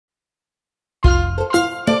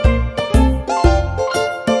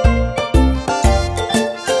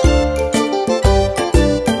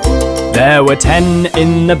There were 10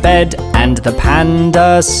 in the bed, and the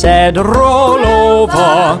panda said, roll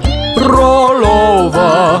over, roll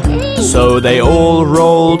over. So they all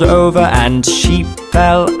rolled over, and sheep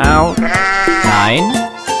fell out. 9.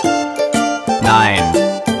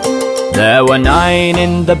 There were 9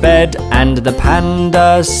 in the bed, and the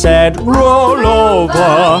panda said, roll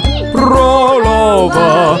over, roll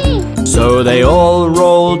over. So they all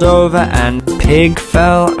rolled over, and pig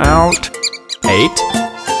fell out. 8.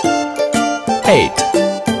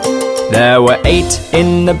 There were 8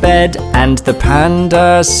 in the bed, and the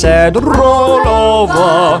panda said, roll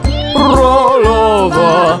over, roll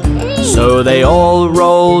over. So they all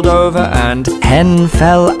rolled over, and hen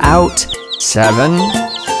fell out. 7.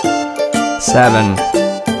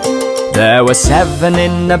 There were 7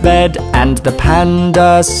 in the bed, and the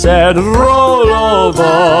panda said, roll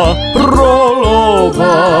over, roll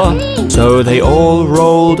over. So they all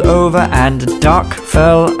rolled over, and duck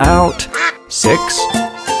fell out. 6.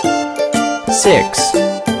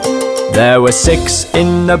 There were 6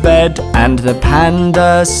 in the bed, and the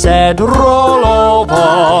panda said, roll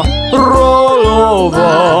over, roll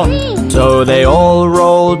over. So they all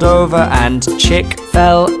rolled over, and chick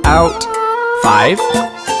fell out. 5.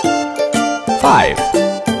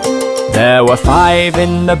 There were 5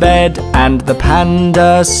 in the bed, and the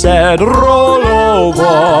panda said, roll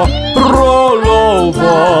over, roll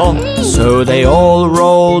over. So they all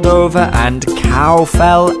rolled over, and cow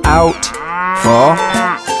fell out. 4.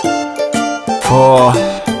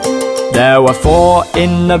 There were 4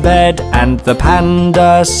 in the bed, and the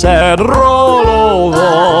panda said, roll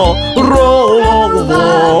over, roll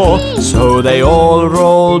over. So they all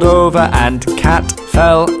rolled over, and cat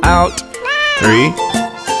fell out. 3.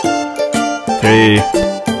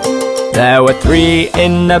 There were 3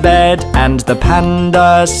 in the bed, and the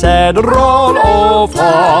panda said, roll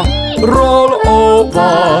over, roll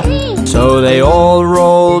over. So they all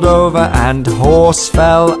rolled over, and horse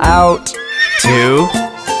fell out. 2.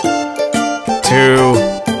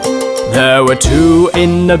 There were 2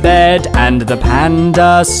 in the bed, and the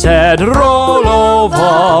panda said, roll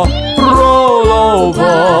over, roll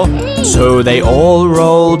over. So they all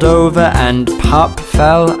rolled over, and pup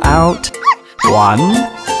fell out. 1.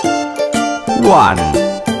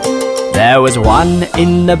 There was 1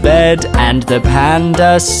 in the bed, and the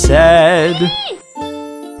panda said,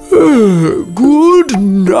 good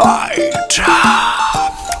night.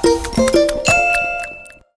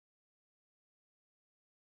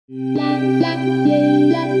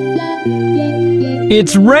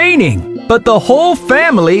 It's raining, but the whole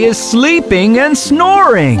family is sleeping and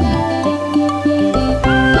snoring.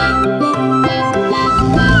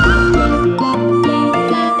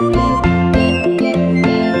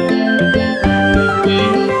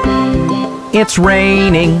 It's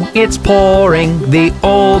raining, it's pouring, the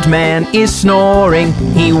old man is snoring.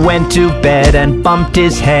 He went to bed and bumped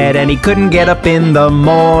his head, and he couldn't get up in the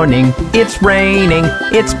morning. It's raining,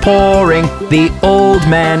 it's pouring, the old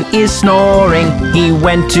man is snoring. He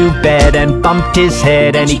went to bed and bumped his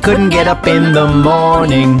head, and he couldn't get up in the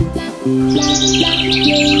morning.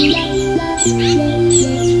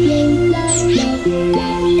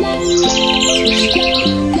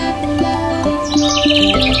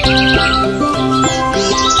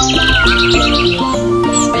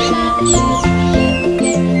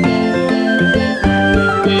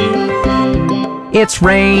 It's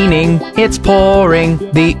raining, it's pouring,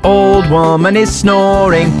 the old woman is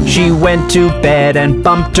snoring. She went to bed and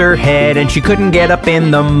bumped her head, and she couldn't get up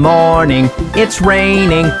in the morning. It's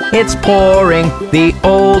raining, it's pouring, the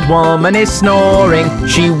old woman is snoring.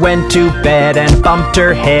 She went to bed and bumped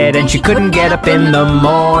her head, and she couldn't get up in the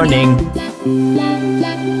morning.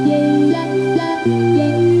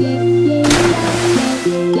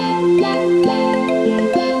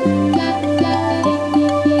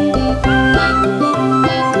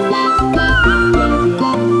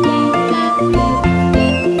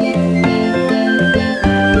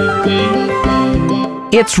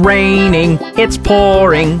 It's raining, it's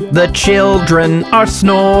pouring, the children are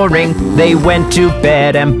snoring. They went to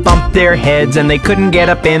bed and bumped their heads, and they couldn't get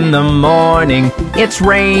up in the morning. It's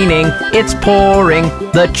raining, it's pouring,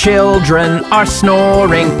 the children are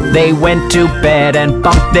snoring. They went to bed and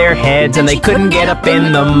bumped their heads, and they couldn't get up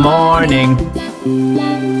in the morning.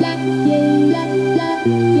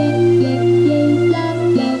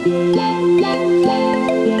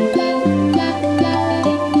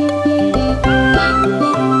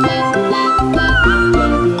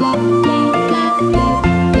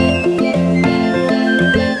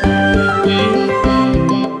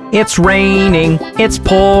 It's raining, it's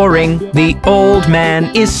pouring, the old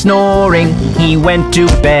man is snoring. He went to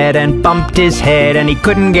bed and bumped his head and he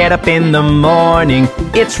couldn't get up in the morning.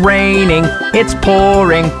 It's raining, it's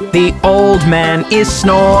pouring, the old man is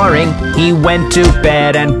snoring. He went to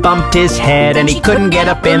bed and bumped his head and he couldn't get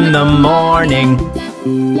up in the morning.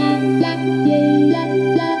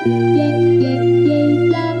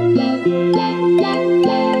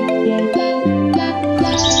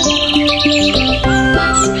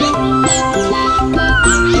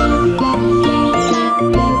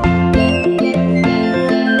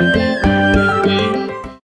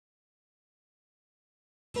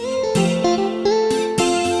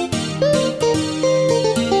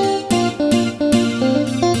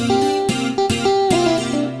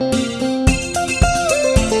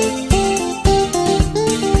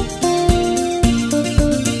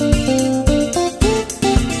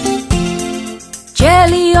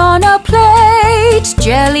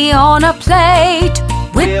 Jelly on a plate,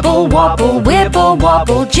 wibble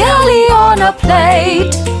wobble, jelly on a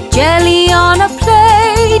plate. Jelly on a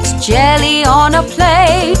plate, jelly on a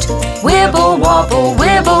plate, wibble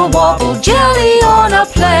wobble, jelly on a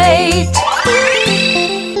plate.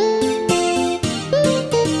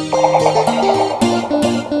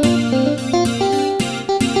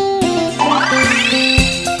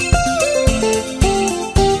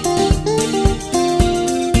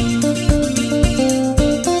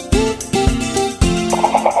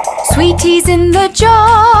 Sweeties in the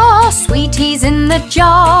jar, sweeties in the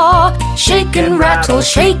jar. Shake and rattle,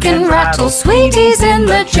 sweeties in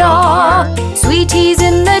the jar. Sweeties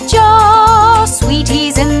in the jar,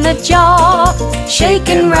 sweeties in the jar. Shake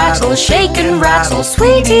and rattle,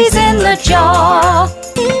 sweeties in the jar.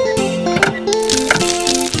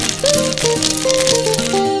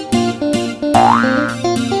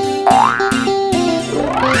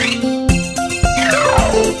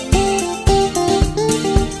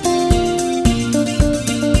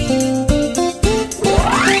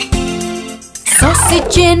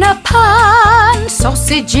 Sausage in a pan,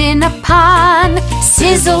 sausage in a pan.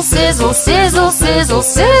 Sizzle, sizzle, sizzle, sizzle,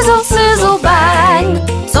 sizzle, sizzle,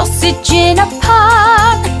 bang. Sausage in a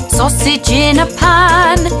pan, sausage in a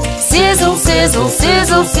pan. Sizzle, sizzle,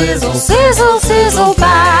 sizzle, sizzle, sizzle, sizzle,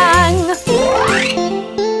 bang.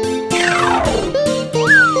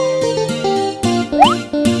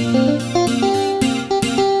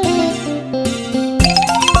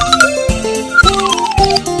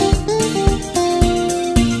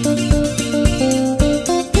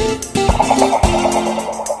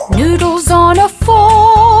 Noodles on a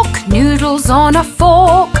fork, noodles on a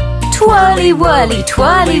fork. Twirly whirly,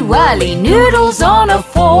 twirly whirly, noodles on a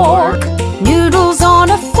fork. Noodles on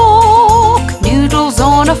a fork, noodles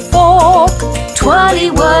on a fork. Twirly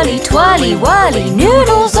whirly,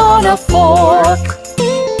 noodles on a fork.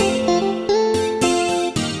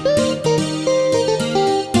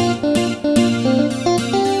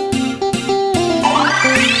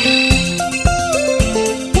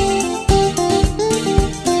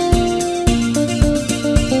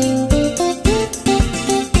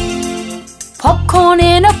 Popcorn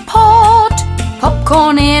in a pot,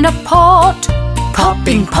 popcorn in a pot.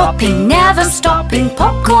 Popping, popping, never stopping,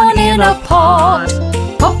 popcorn in a pot.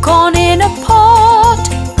 Popcorn in a pot,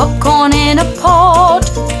 popcorn in a pot.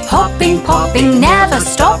 Popping, popping, never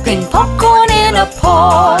stopping, popcorn in a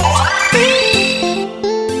pot.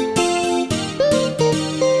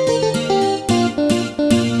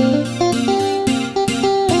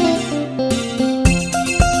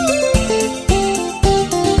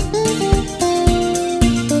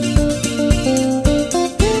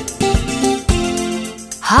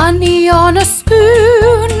 Honey on a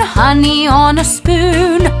spoon, honey on a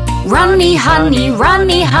spoon. Runny honey,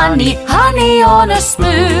 runny honey, honey on a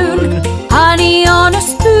spoon. Honey on a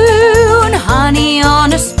spoon, honey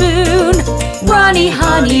on a spoon. Runny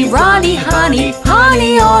honey, runny honey,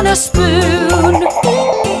 honey on a spoon.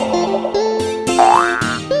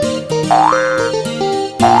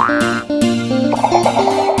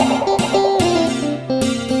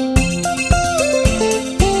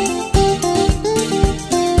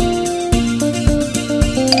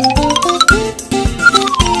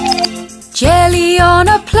 Jelly on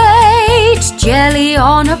a plate, jelly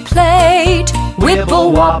on a plate.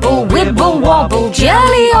 Wibble wobble,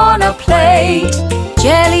 jelly on a plate.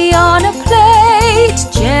 Jelly on a plate,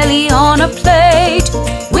 jelly on a plate.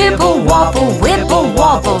 Wibble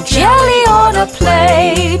wobble, jelly on a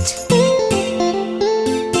plate.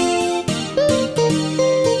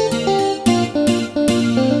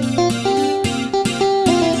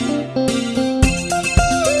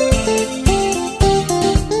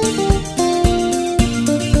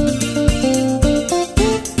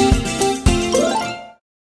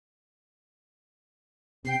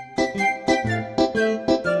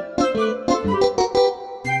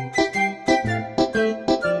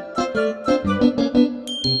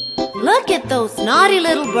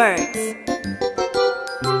 birds.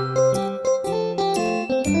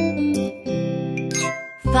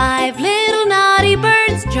 5 little naughty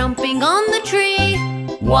birds jumping on the tree.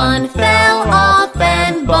 One fell off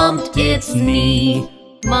and bumped its knee.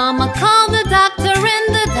 Mama called the doctor and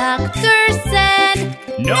the doctor said,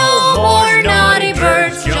 "No more naughty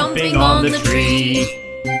birds jumping on the tree."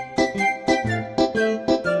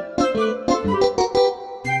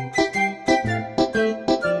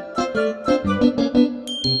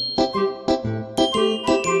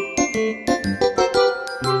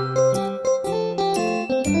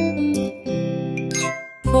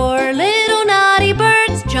 4 little naughty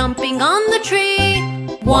birds jumping on the tree.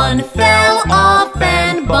 One fell off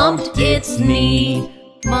and bumped its knee.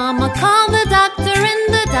 Mama called the doctor and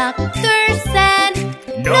the doctor said,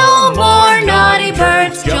 "No more naughty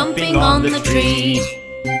birds jumping on the tree."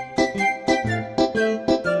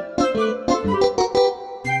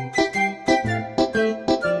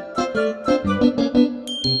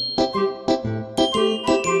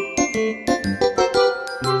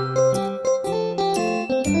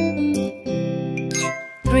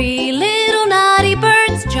 3 little naughty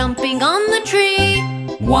birds jumping on the tree.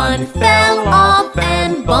 One fell off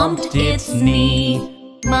and bumped its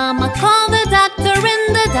knee. Mama called the doctor and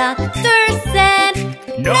the doctor said,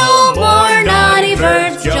 "No more naughty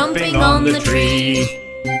birds jumping on the tree."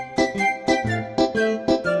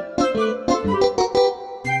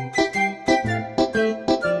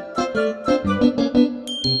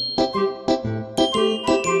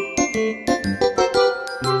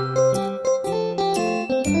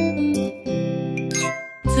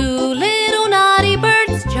 2 little naughty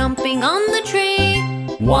birds jumping on the tree.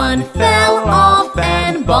 One fell off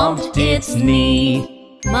and bumped its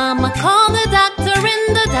knee. Mama called the doctor and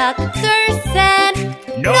the doctor said,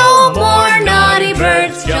 "No more naughty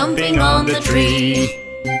birds jumping on the tree."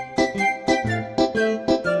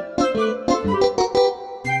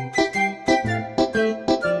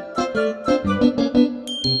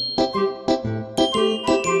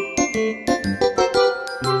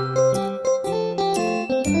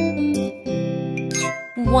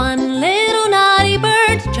 1 little naughty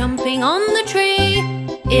bird jumping on the tree.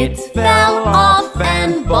 It fell off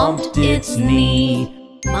and bumped its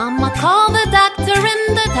knee. Mama called the doctor and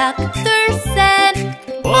the doctor said,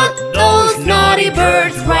 "Put those naughty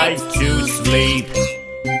birds right to sleep."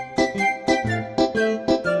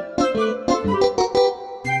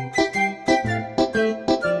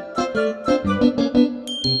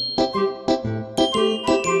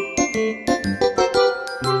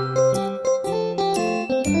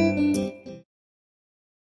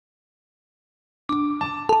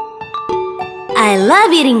 I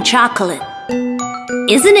love eating chocolate.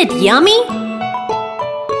 Isn't it yummy?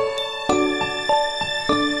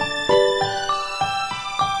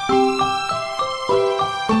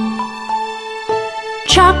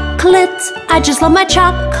 Chocolate, I just love my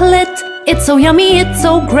chocolate. It's so yummy, it's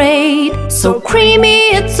so great. So creamy,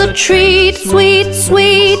 it's a treat. Sweet,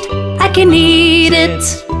 sweet, I can eat it.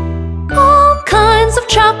 All kinds of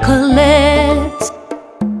chocolate.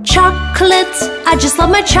 Chocolate, I just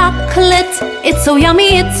love my chocolate. It's so yummy,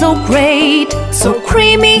 it's so great. So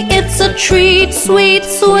creamy, it's a treat. Sweet,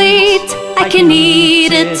 sweet, I can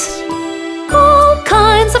eat it. All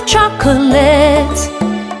kinds of chocolate.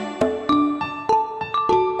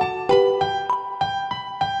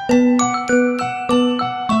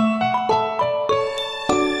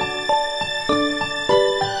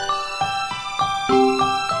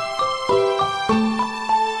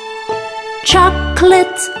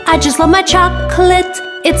 Chocolate, I just love my chocolate.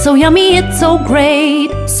 It's so yummy, it's so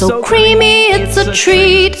great. So creamy, it's a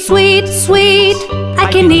treat. Sweet, sweet, I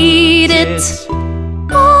can eat it.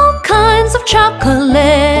 All kinds of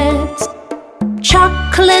chocolate.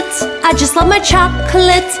 Chocolate, I just love my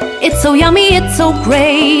chocolate. It's so yummy, it's so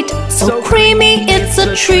great. So creamy, it's a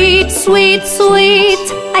treat. Sweet, sweet,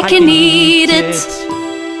 I can eat it.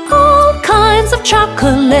 All kinds of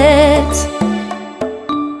chocolate.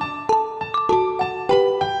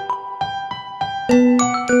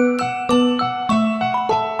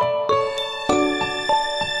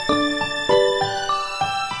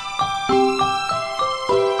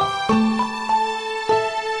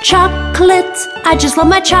 Chocolate, I just love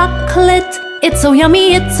my chocolate. It's so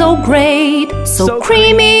yummy, it's so great. So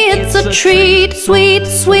creamy, it's a treat. Sweet,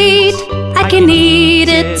 sweet, I can eat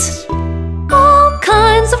it. All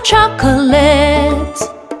kinds of chocolate.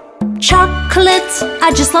 Chocolate,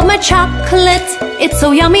 I just love my chocolate. It's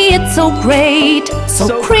so yummy, it's so great.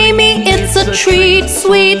 So creamy, it's a treat.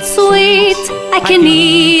 Sweet, sweet, I can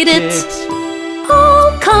eat it.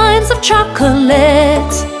 All kinds of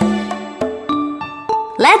chocolate.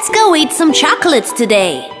 Let's go eat some chocolates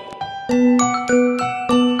today.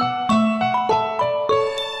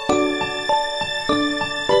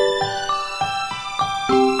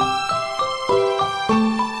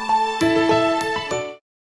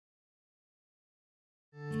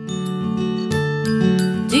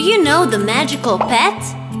 Do you know the magical pet?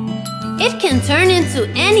 It can turn into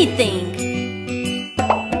anything.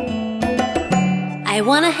 I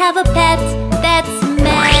wanna have a pet that's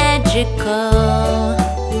magical.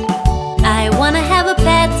 I wanna have a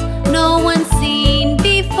pet no one's seen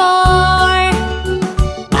before.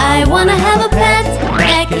 I wanna have a pet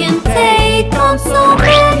that can take on so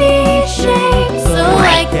many shapes, so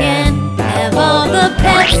I can have all the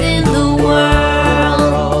pets in the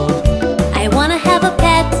world. I wanna have a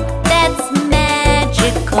pet that's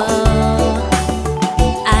magical.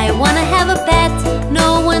 I wanna have a pet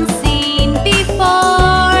no one's seen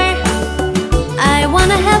before. I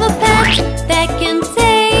wanna have a pet that can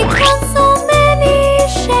take on so many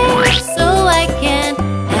shapes, so I can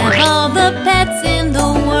have all the pets in the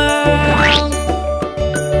world.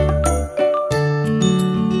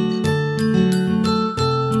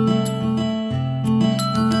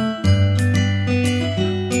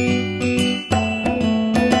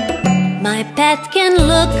 My pet can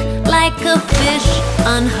look like a fish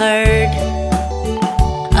unheard,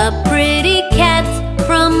 a pretty cat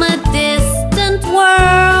from a distant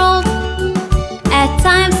world. At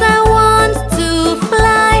times I want to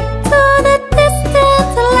fly to the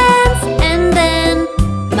distant lands, and then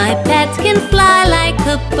my pet can fly like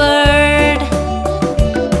a bird.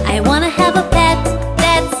 I wanna have a pet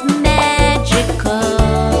that's magical.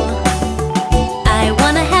 I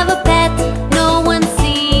wanna have a pet no one's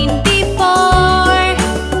seen before.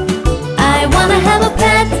 I wanna have a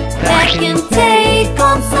pet that can take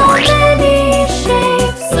on so many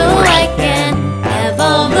shapes, so I can have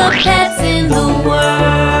all the pets in the world.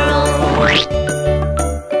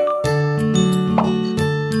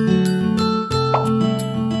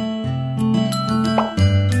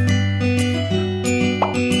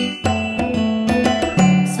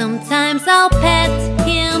 Sometimes I'll pet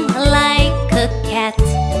him like a cat.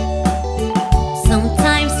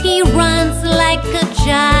 Sometimes he runs like a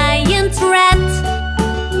giant rat.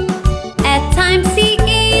 At times he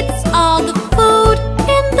eats all the food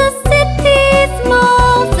in the city's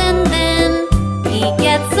malls, and then he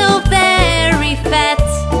gets so very fat.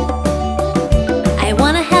 I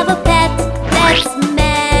wanna have a pet that's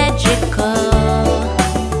magical.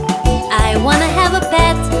 I wanna have a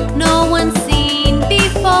pet no one's seen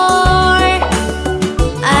before.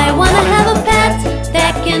 I wanna have a pet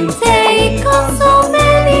that can take on so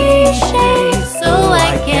many shapes, so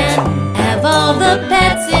I can have all the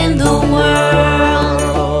pets in the world.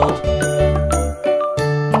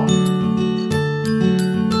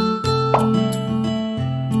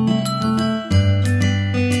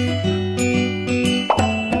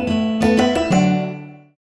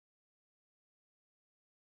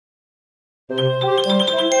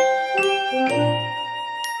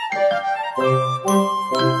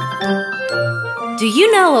 Do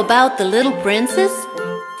you know about the little princess?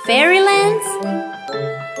 Fairylands?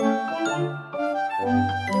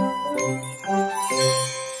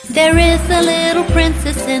 There is a little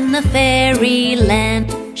princess in the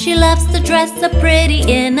fairyland. She loves to dress up pretty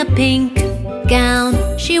in a pink gown.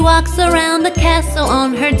 She walks around the castle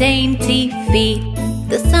on her dainty feet.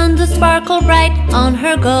 The sun does sparkle bright on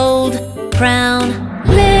her gold crown.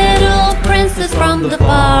 Little princess from the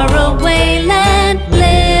faraway land,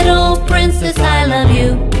 little princess, I love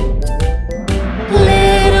you.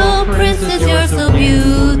 Little princess, you're so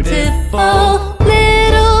beautiful.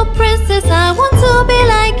 Little princess, I want to be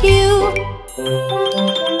like you.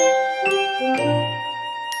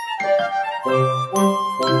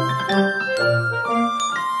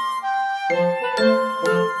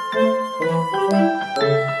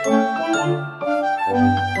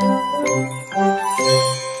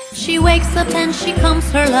 She wakes up and she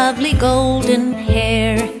combs her lovely golden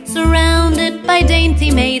hair, surrounded by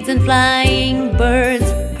dainty maids and flying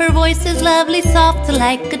birds. Her voice is lovely, soft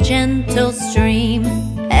like a gentle stream.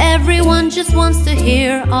 Everyone just wants to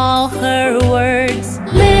hear all her words.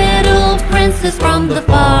 Little princess from the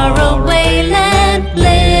faraway land,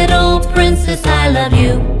 little princess, I love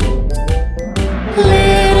you.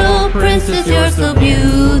 Little princess, you're so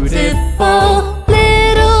beautiful.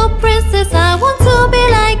 Little princess, I want to be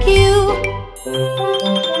like you.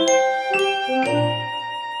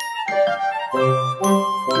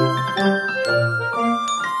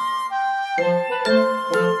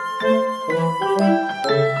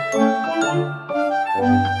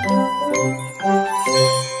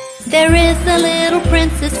 There is a little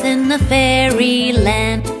princess princess in a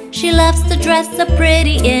fairyland. She loves to dress up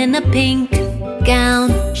pretty in a pink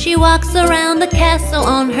gown. She walks around the castle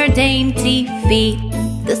on her dainty feet.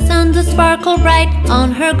 The sun does sparkle bright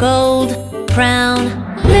on her gold crown.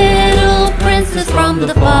 Little princess from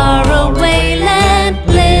the faraway land,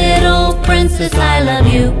 little princess, I love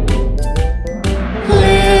you.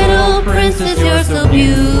 Little princess, you're so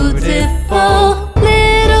beautiful.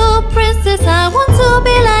 Little princess, I want to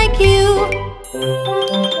be like you.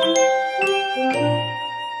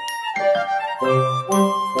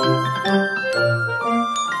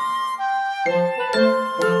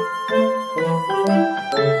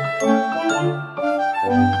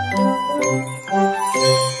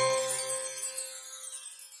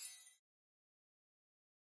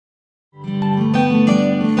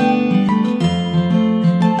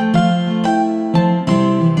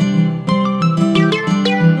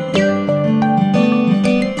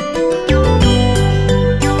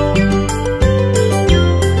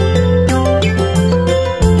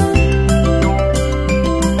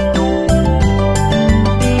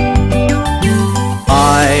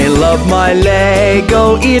 My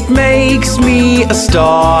Lego, it makes me a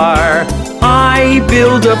star. I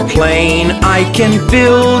build a plane, I can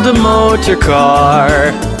build a motor car.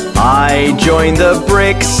 I join the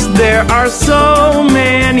bricks, there are so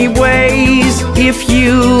many ways. If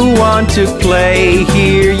you want to play,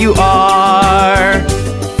 here you are.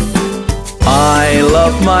 I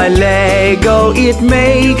love my Lego, it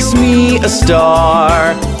makes me a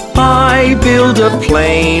star. I build a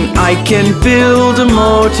plane, I can build a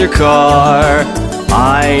motor car.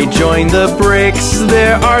 I join the bricks,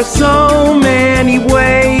 there are so many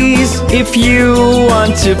ways. If you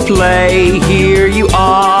want to play, here you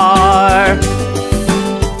are.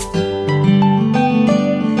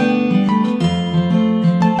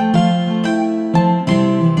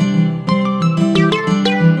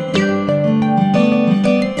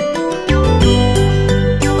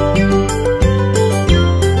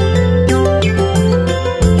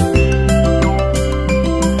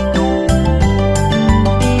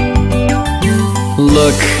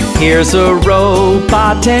 Look, here's a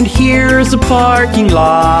robot and here's a parking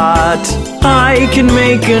lot. I can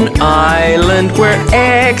make an island where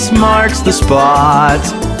X marks the spot.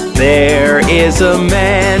 There is a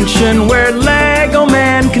mansion where Lego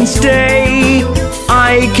Man can stay.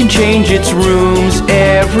 I can change its rooms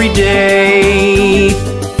every day.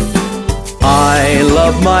 I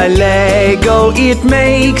love my Lego, it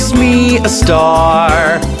makes me a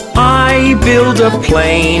star. I build a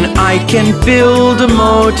plane, I can build a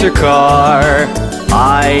motor car.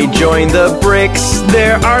 I join the bricks,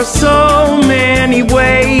 there are so many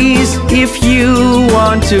ways. If you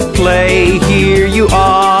want to play, here you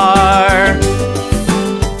are.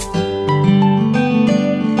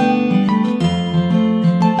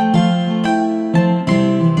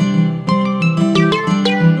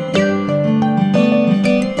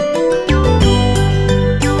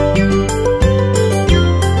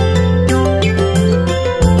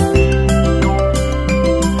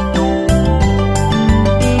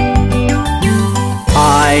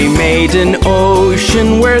 I made an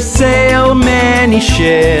ocean where sail many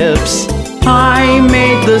ships. I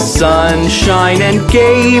made the sun shine and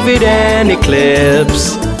gave it an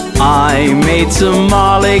eclipse. I made some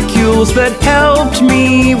molecules that helped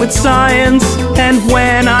me with science. And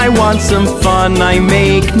when I want some fun, I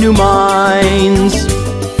make new minds.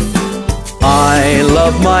 I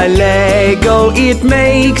love my Lego, it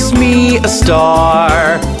makes me a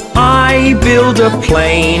star. I build a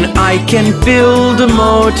plane, I can build a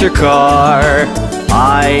motor car.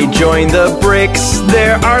 I join the bricks,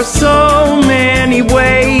 there are so many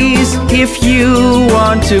ways. If you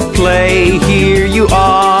want to play, here you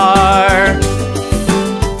are.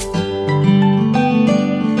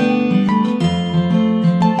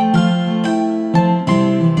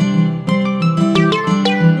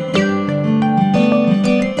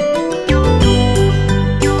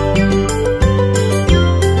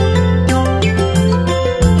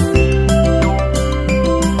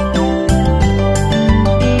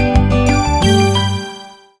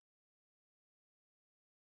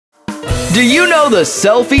 Do you know the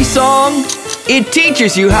selfie song? It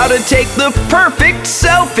teaches you how to take the perfect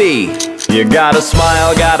selfie. You gotta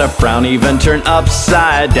smile, gotta frown, even turn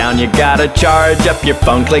upside down. You gotta charge up your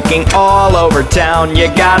phone, clicking all over town. You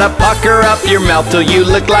gotta pucker up your mouth till you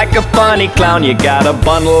look like a funny clown. You gotta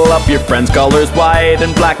bundle up your friends' colors, white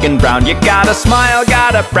and black and brown. You gotta smile,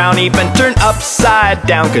 gotta frown, even turn upside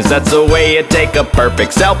down, 'cause that's the way you take a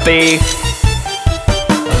perfect selfie.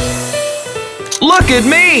 Look at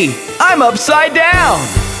me! I'm upside down!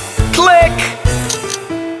 Click!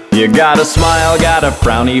 You gotta smile, gotta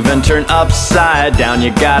frown, even turn upside down.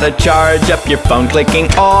 You gotta charge up your phone, clicking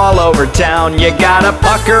all over town. You gotta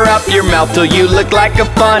pucker up your mouth till you look like a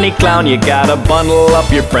funny clown. You gotta bundle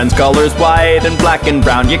up your friends' colors, white and black and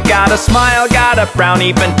brown. You gotta smile, gotta frown,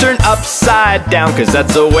 even turn upside down, 'cause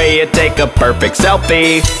that's the way you take a perfect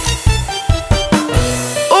selfie.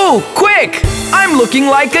 Ooh, quick! I'm looking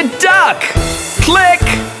like a duck! Click!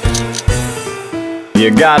 You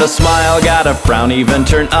gotta smile, gotta frown, even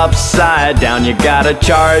turn upside down. You gotta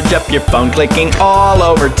charge up your phone, clicking all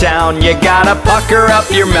over town. You gotta pucker up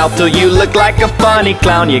your mouth till you look like a funny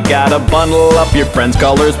clown. You gotta bundle up your friends'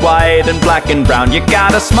 colors, white and black and brown. You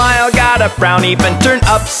gotta smile, gotta frown, even turn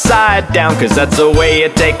upside down, 'cause that's the way you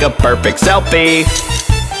take a perfect selfie.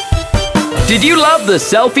 Did you love the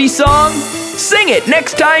selfie song? Sing it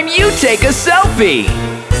next time you take a selfie.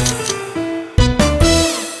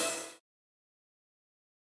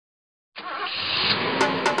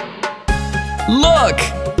 Look,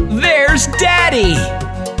 there's Daddy,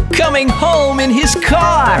 coming home in his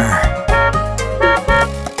car.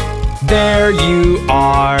 There you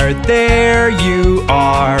are, there you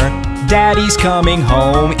are. Daddy's coming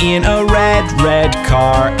home in a red, red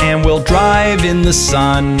car, and we'll drive in the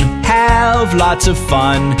sun, have lots of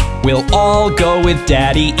fun. We'll all go with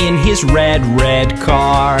Daddy in his red, red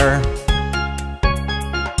car.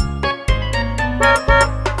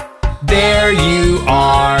 There you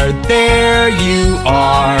are, there you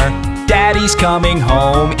are. Daddy's coming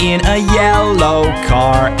home in a yellow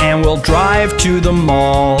car, and we'll drive to the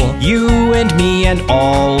mall. You and me and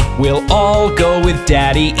all, we'll all go with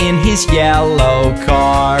Daddy in his yellow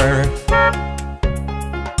car.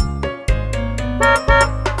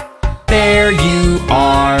 There you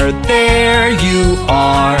are, there you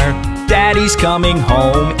are. Daddy's coming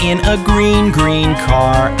home in a green, green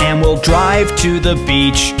car, and we'll drive to the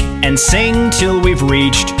beach and sing till we've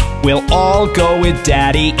reached. We'll all go with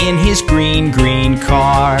Daddy in his green, green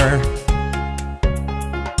car.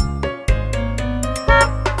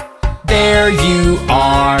 There you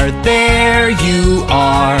are, there you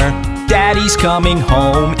are. Daddy's coming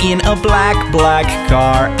home in a black, black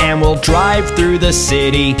car, and we'll drive through the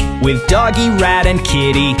city with Doggy, Rat, and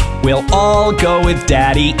Kitty. We'll all go with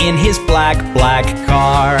Daddy in his black, black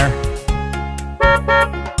car.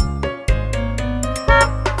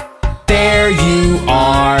 There you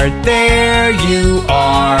are, there you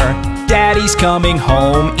are. Daddy's coming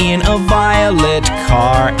home in a violet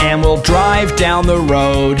car, and we'll drive down the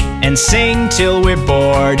road and sing till we're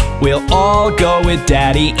bored. We'll all go with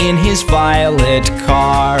Daddy in his violet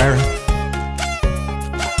car.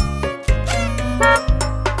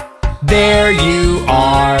 There you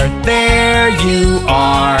are, there you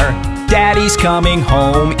are. Daddy's coming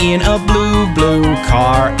home in a blue, blue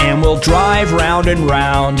car, and we'll drive round and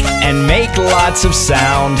round and make lots of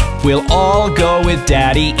sound. We'll all go with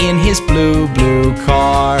Daddy in his blue, blue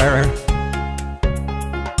car.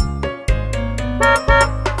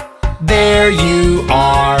 There you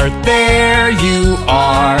are, there you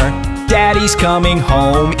are. Daddy's coming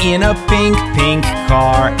home in a pink, pink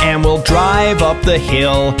car, and we'll drive up the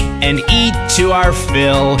hill and eat to our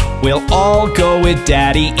fill. We'll all go with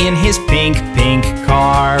Daddy in his pink, pink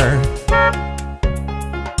car.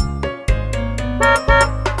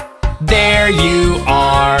 There you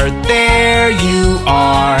are, there you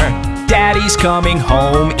are. Daddy's coming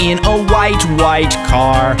home in a white, white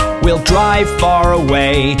car. We'll drive far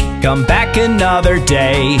away, come back another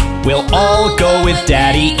day. We'll all go with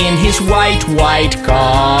Daddy in his white, white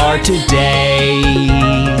car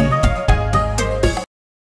today.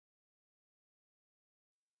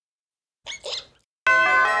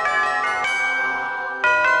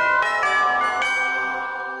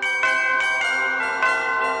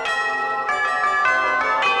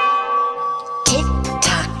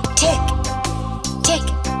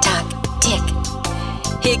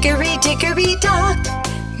 Hickory dickory dock,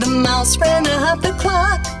 the mouse ran up the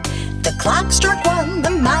clock. The clock struck one, the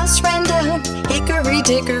mouse ran down. Hickory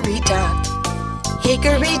dickory dock,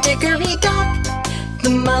 hickory dickory dock, the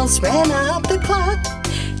mouse ran up the clock.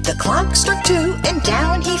 The clock struck two, and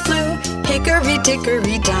down he flew. Hickory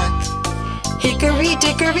dickory dock, hickory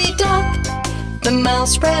dickory dock, the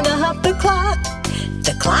mouse ran up the clock.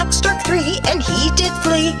 The clock struck three, and he did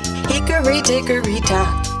flee. Hickory dickory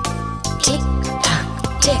dock. Tick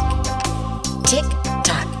tock, tick, tick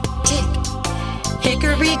tock, tick.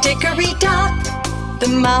 Hickory dickory dock, the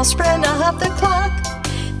mouse ran up the clock.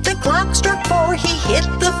 The clock struck four, he hit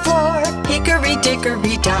the floor. Hickory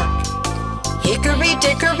dickory dock, hickory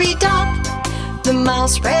dickory dock, the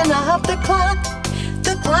mouse ran up the clock.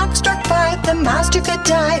 The clock struck five, the mouse took a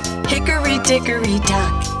dive. Hickory dickory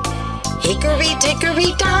dock, Hickory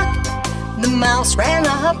dickory dock, the mouse ran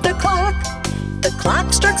up the clock. The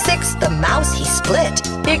clock struck 6, the mouse he split.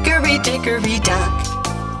 Hickory dickory dock.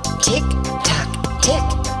 Tick tock tick,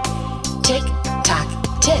 tick tock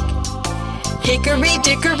tick. Hickory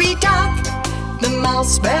dickory dock, the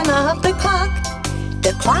mouse ran up the clock.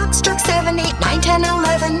 The clock struck 7, 8, 9, 10,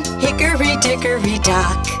 11. Hickory dickory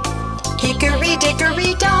dock. Hickory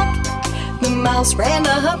dickory dock, the mouse ran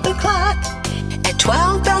up the clock. At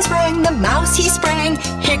 12 bells rang, the mouse he sprang.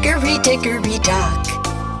 Hickory dickory dock.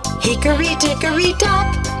 Hickory dickory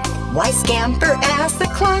dock, why scamper as the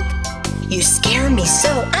clock? You scare me so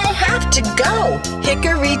I have to go.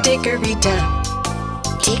 Hickory dickory dock.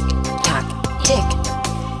 Tick tock tick,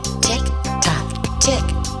 tick tock tick.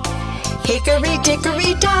 Hickory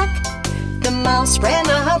dickory dock, the mouse ran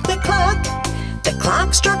up the clock. The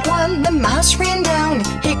clock struck 1, the mouse ran down.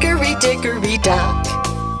 Hickory dickory dock.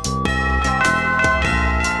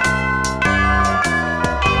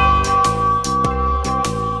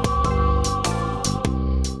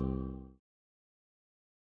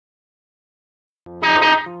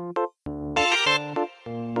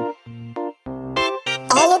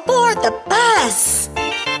 All aboard the bus!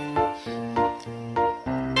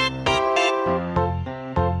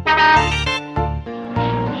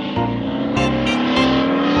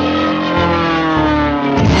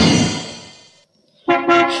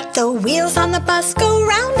 The wheels on the bus go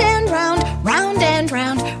round and round, round and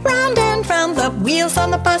round, round and round. The wheels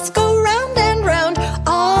on the bus go round and round,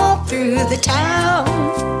 all through the town.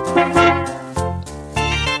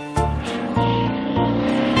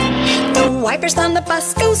 The wipers on the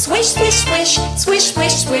bus go swish, swish, swish, swish,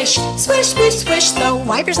 swish, swish, swish, swish, swish. The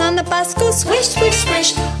wipers on the bus go swish, swish,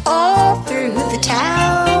 swish, all through the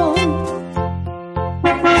town.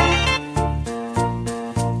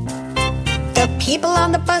 The people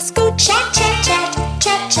on the bus go chat, chat, chat,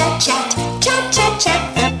 chat, chat, chat, chat, chat,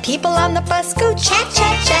 chat. The people on the bus go chat,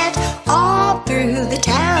 chat, chat, all through the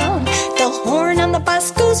town. The horn on the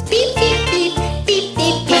bus goes beep, beep, beep, beep,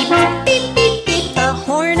 beep, beep, beep, beep, beep. The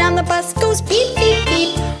horn on the bus goes beep, beep,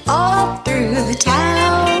 beep, all through the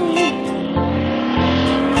town.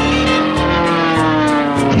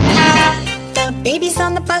 The babies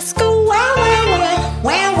on the bus go wow, wow, wow,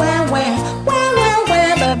 wow, wow, wow, wow, wow,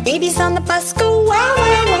 wow. The babies on the bus go wow,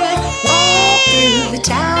 wow, wow, all through the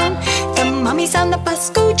town. The mummies on the bus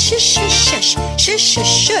go shush, shush, shush, shush, shush,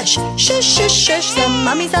 shush, shush, shush, shush. The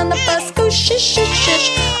mummies on the bus go shush, shush, shush,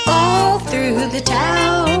 all through the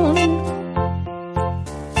town.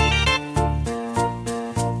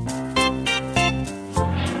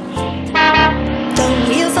 The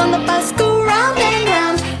wheels on the bus go round and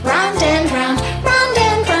round, round and round, round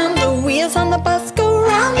and round. The wheels on the bus go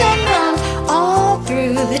round and round, all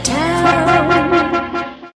through the town.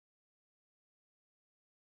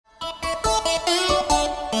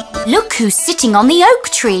 Look who's sitting on the oak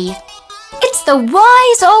tree. It's the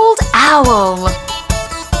wise old owl.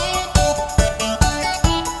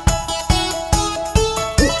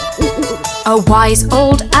 A wise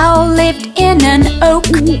old owl lived in an oak.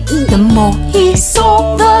 The more he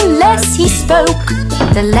saw, the less he spoke.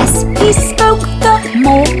 The less he spoke, the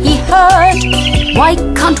more he heard. Why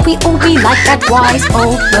can't we all be like that wise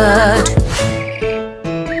old bird?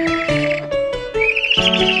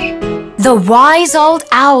 The wise old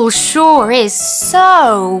owl sure is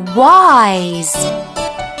so wise.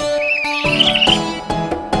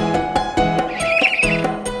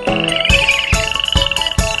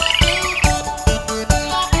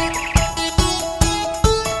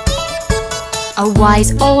 A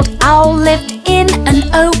wise old owl lived in an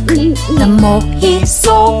oak. The more he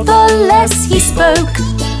saw, the less he spoke.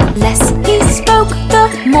 Less he spoke, the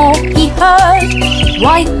more he heard.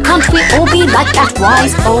 Why can't we all be like that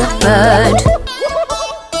wise old bird?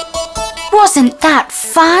 Wasn't that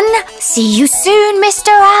fun? See you soon, Mr.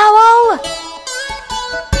 Owl.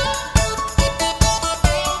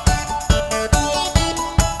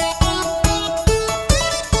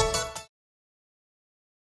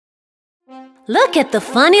 Look at the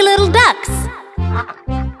funny little ducks.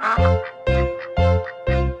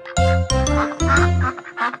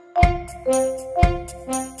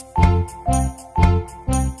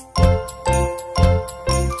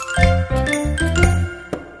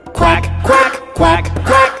 Quack, quack, quack,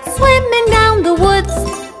 quack. Swimming down the woods.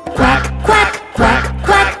 Quack, quack, quack,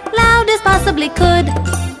 quack. Loud as possibly could.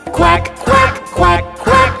 Quack, quack, quack,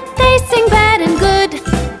 quack. They sing bad and good.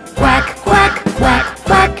 Quack, quack, quack,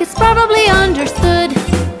 quack. It's probably understood.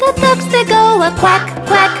 The ducks they go a quack,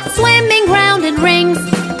 quack, swimming round in rings.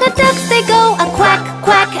 The ducks they go a quack,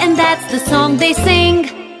 quack, and that's the song they sing.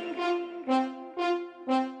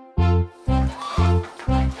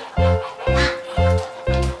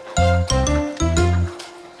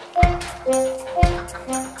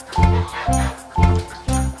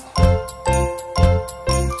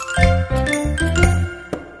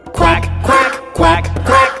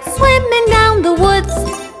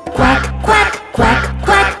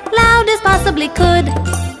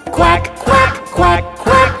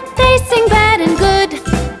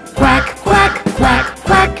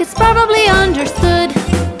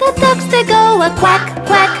 quack,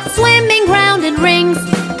 quack, swimming round in rings.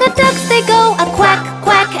 The ducks they go a quack,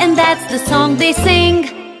 quack, and that's the song they sing.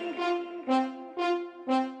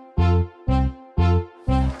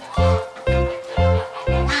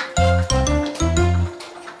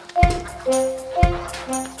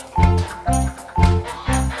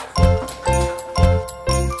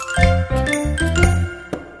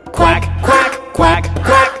 Quack, quack, quack,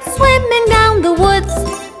 quack. Swimming down the woods.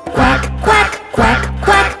 Quack, quack, quack,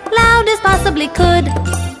 quack. Loud as possibly could.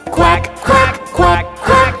 Quack, quack, quack,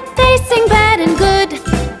 quack. They sing bad and good.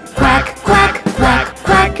 Quack, quack, quack,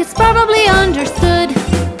 quack. It's probably understood.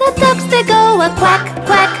 The ducks they go a quack,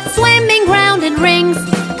 quack, swimming round in rings.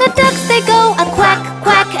 The ducks they go a quack,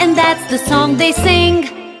 quack, and that's the song they sing.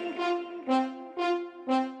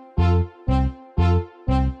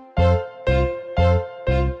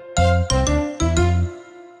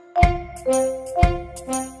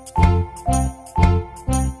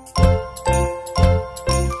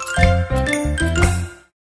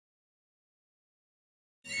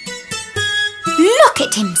 Look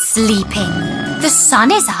at him sleeping. The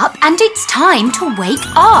sun is up and it's time to wake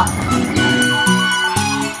up.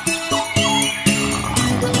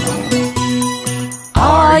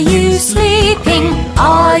 Are you sleeping?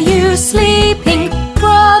 Are you sleeping?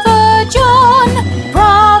 Brother John,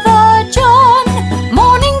 Brother John.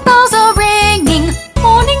 Morning bells are ringing,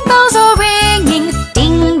 morning bells are ringing.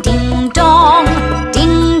 Ding, ding, dong,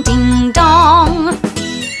 ding, ding, dong.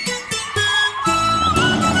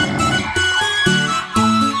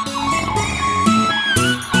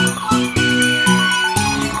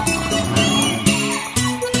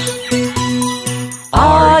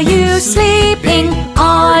 Are you sleeping?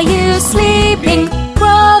 Are you sleeping?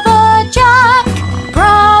 Brother Jack,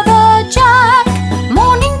 Brother Jack.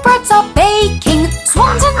 Morning birds are baking,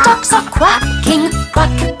 swans and ducks are quacking. Quack,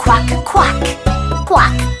 quack, quack,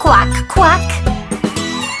 quack, quack, quack.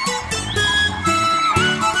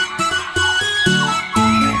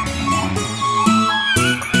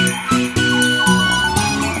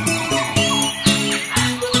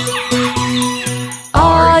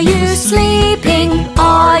 Are you sleeping?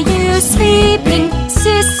 Are you sleeping?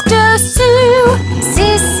 Sister Sue,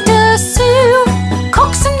 Sister Sue.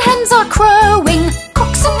 Cocks and hens are crowing,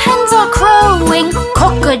 cocks and hens are crowing.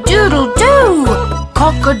 Cock-a-doodle-doo,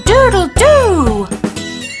 cock-a-doodle-doo.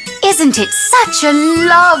 Isn't it such a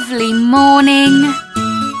lovely morning?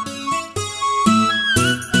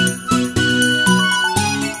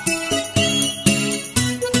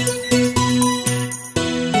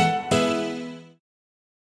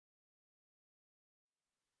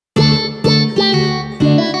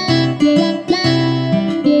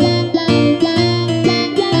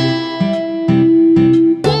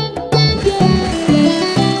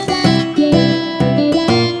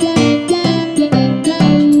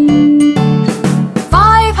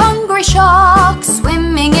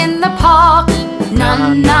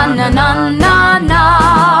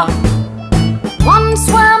 Na-na-na-na-na. One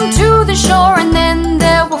swam to the shore and then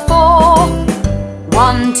there were four.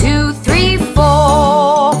 1, 2, 3,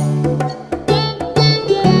 4.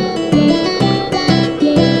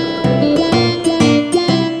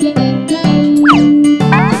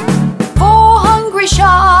 Four hungry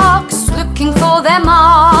sharks looking for their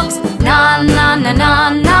marks.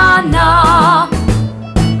 Na-na-na-na-na-na.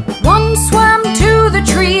 One swam to the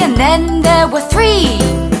tree and then there were 3.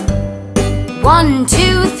 1,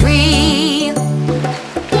 2, 3.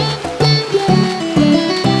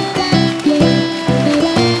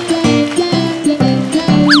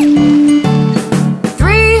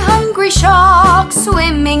 Three hungry sharks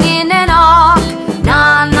swimming in an ark.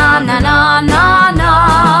 Na na na na na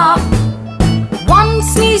na. One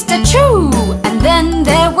sneezed achoo, and then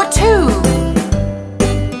there were 2.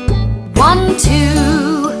 1, 2.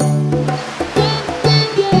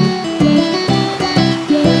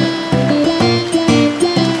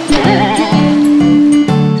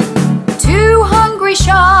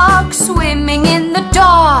 Sharks swimming in the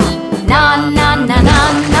dark. Na na na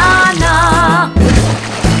na na na.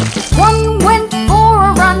 One went for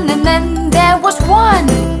a run and then there was 1.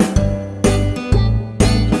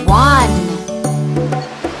 1.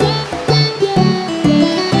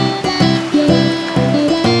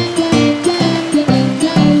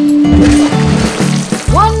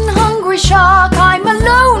 One hungry shark, I'm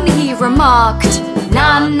alone, he remarked.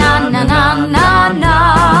 Na na na na na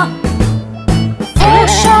na. 4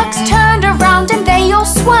 sharks turned around and they all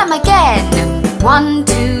swam again. 1,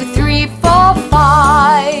 2, 3, 4,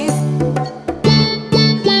 5.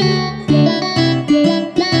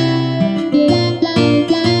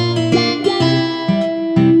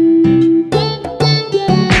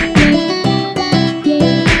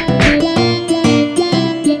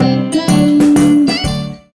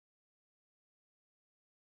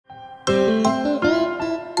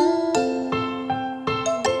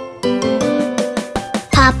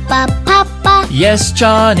 Yes,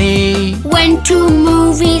 Johny. Went to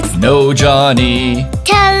movies. No, Johny.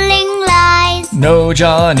 Telling lies. No,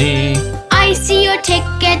 Johny. I see your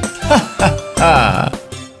ticket. Ah.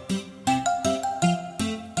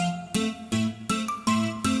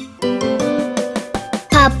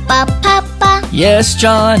 Papa, Papa. Yes,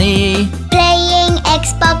 Johny. Playing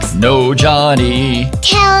Xbox. No, Johny.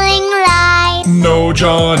 Telling lies. No,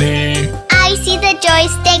 Johny. I see the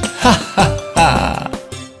joystick. Ah.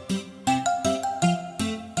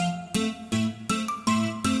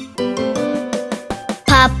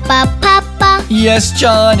 Papa, Papa. Yes,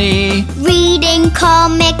 Johny. Reading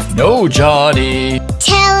comics. No, Johny.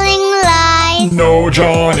 Telling lies. No,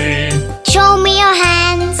 Johny. Show me your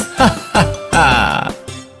hands. Ah.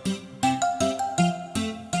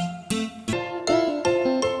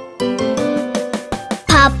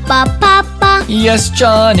 Papa, Papa. Yes,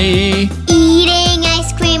 Johny. Eating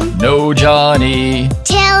ice cream. No, Johny.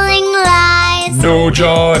 Telling lies. No,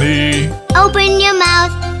 Johny. Open your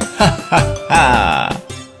mouth. Ah.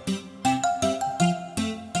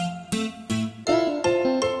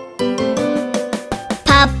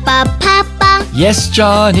 Papa, Papa. Yes,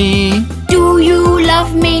 Johny. Do you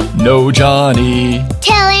love me? No, Johny.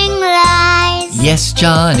 Telling lies. Yes,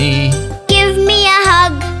 Johny. Give me a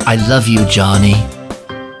hug. I love you, Johny.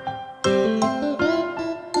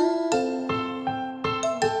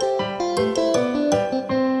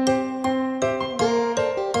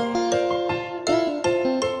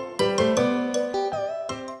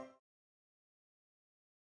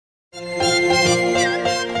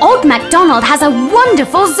 Old MacDonald has a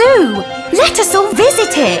wonderful zoo. Let us all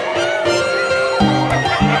visit it.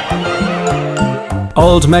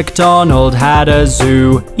 Old MacDonald had a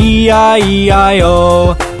zoo,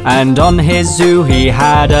 E-I-E-I-O. And on his zoo he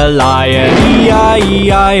had a lion,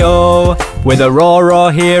 E-I-E-I-O. With a roar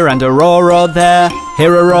roar here and a roar roar there.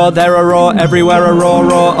 Here a roar, there a roar, everywhere a roar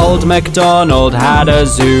roar. Old MacDonald had a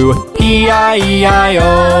zoo,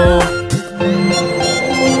 E-I-E-I-O.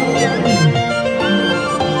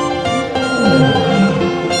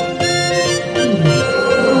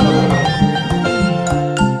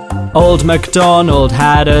 Old MacDonald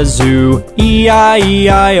had a zoo,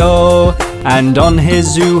 E-I-E-I-O. And on his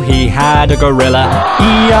zoo he had a gorilla,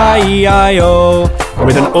 E-I-E-I-O.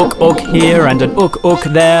 With an ook here and an ook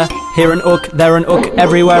there. Here an ook, there an ook,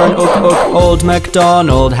 everywhere an ook. Old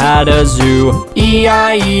MacDonald had a zoo,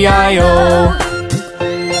 E-I-E-I-O.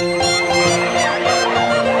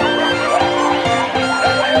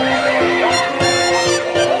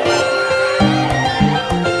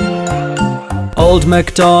 Old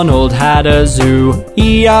MacDonald had a zoo,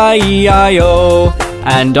 E-I-E-I-O.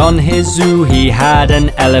 And on his zoo he had an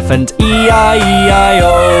elephant,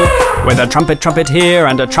 E-I-E-I-O. With a trumpet here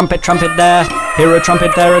and a trumpet there. Here a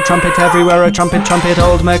trumpet, there a trumpet, everywhere a trumpet.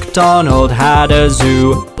 Old MacDonald had a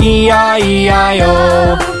zoo,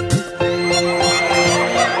 E-I-E-I-O.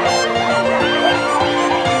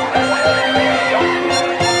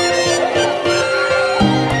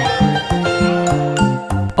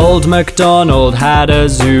 Old MacDonald had a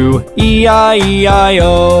zoo,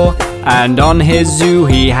 E-I-E-I-O. And on his zoo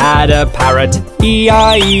he had a parrot,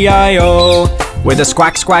 E-I-E-I-O. With a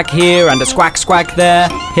squawk here and a squawk there.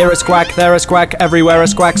 Here a squawk, there a squawk, everywhere a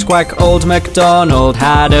squawk. Old MacDonald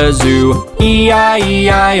had a zoo,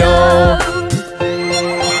 E-I-E-I-O.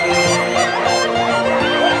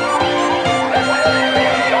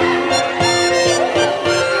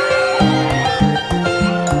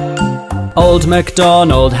 Old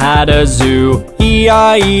MacDonald had a zoo,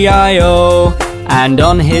 E-I-E-I-O. And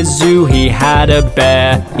on his zoo he had a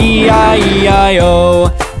bear, E-I-E-I-O.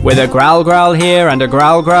 With a growl here and a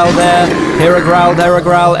growl there. Here a growl, there a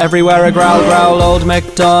growl, everywhere a growl. Old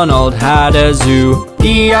MacDonald had a zoo,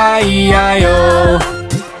 E-I-E-I-O.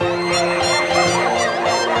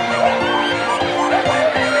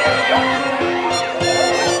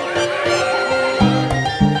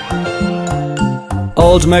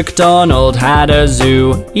 Old MacDonald had a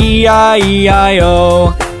zoo,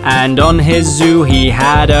 E-I-E-I-O. And on his zoo he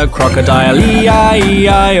had a crocodile,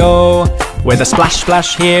 E-I-E-I-O. With a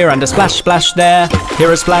splash here and a splash there.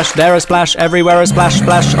 Here a splash, there a splash, everywhere a splash.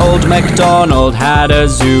 Old MacDonald had a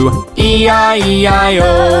zoo,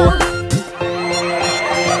 E-I-E-I-O.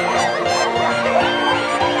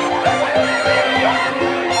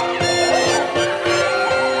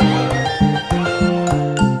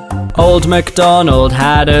 Old MacDonald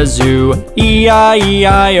had a zoo,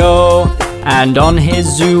 E-I-E-I-O. And on his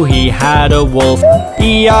zoo he had a wolf,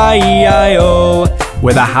 E-I-E-I-O.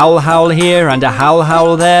 With a howl here and a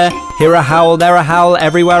howl there. Here a howl, there a howl,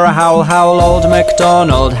 everywhere a howl. Old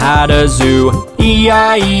MacDonald had a zoo,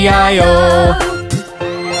 E-I-E-I-O.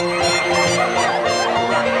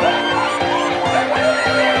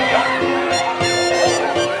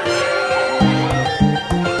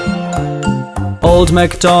 Old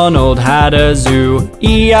MacDonald had a zoo,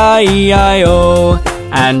 E-I-E-I-O.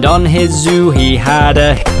 And on his zoo he had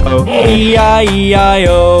a hippo,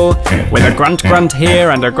 E-I-E-I-O. With a grunt grunt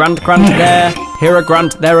here and a grunt grunt there. Here a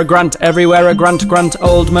grunt, there a grunt, everywhere a grunt grunt.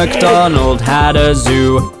 Old MacDonald had a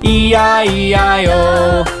zoo,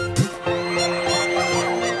 E-I-E-I-O.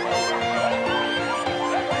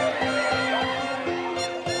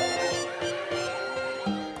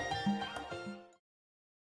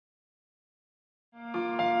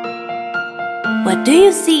 What do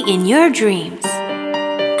you see in your dreams?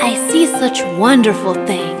 I see such wonderful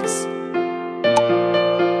things.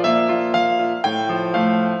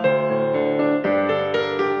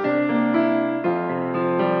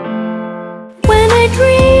 When I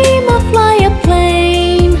dream I fly a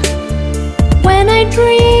plane. When I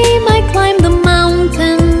dream I climb the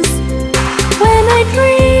mountains. When I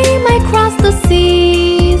dream I cross the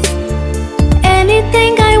seas.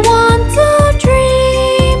 Anything I want to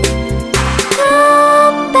dream.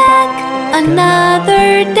 Come back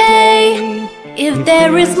another day, if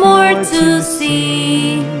there is more to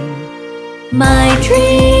see. My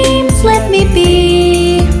dreams let me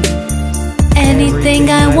be anything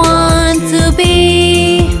I want to be.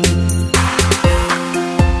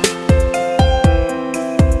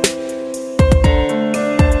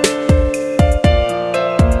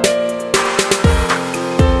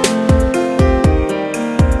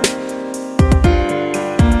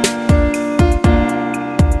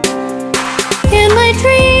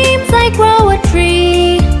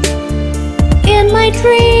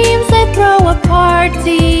 Dreams I throw a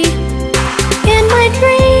party. In my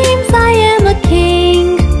dreams I am a king.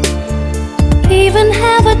 Even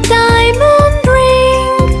have a diamond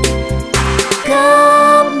ring.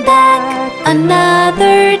 Come back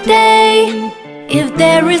another day, if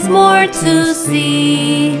there is more to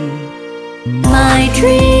see. My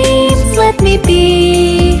dreams let me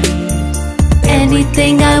be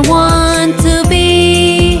anything I want to be.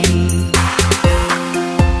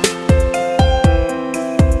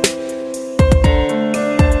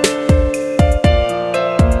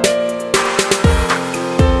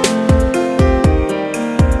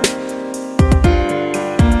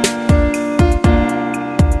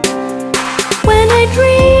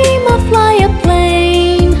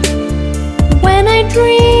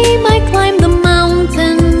 Dream I climb the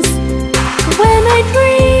mountains. When I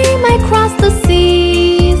dream I cross the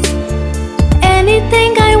seas.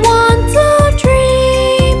 Anything I want to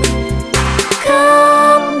dream.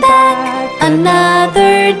 Come back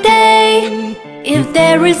another day, if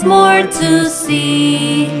there is more to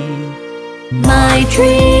see. My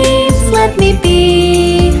dreams let me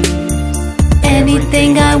be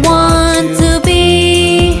anything I want to be.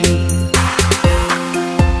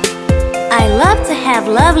 I love to have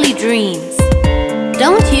lovely dreams,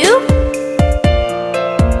 don't you?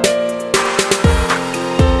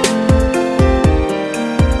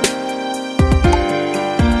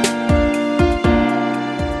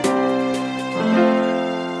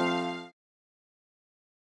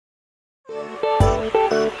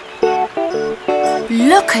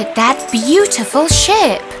 Look at that beautiful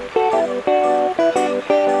ship.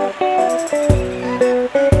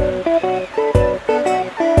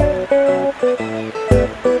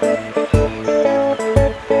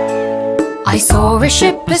 I saw a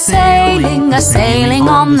ship a-sailing, a-sailing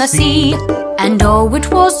on the sea. And oh,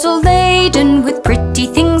 it was all laden with pretty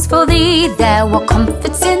things for thee. There were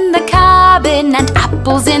comfits in the cabin and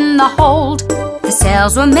apples in the hold. The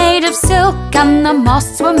sails were made of silk and the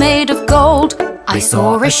masts were made of gold. I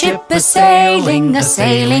saw a ship a-sailing,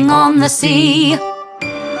 a-sailing on the sea.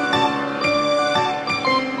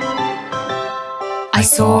 I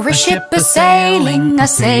saw a ship a-sailing,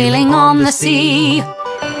 a-sailing on the sea.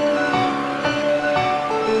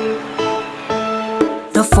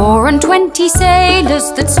 The 24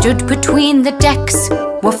 sailors that stood between the decks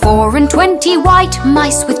were 24 white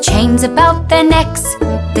mice with chains about their necks.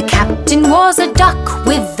 The captain was a duck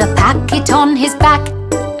with a packet on his back.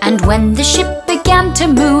 And when the ship began to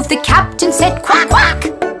move, the captain said, "Quack, quack!"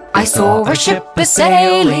 I saw a ship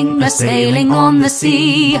a-sailing, a-sailing on the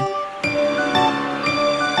sea.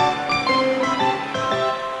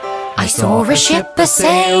 I saw a ship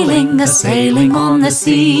a-sailing, a-sailing on the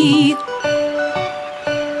sea.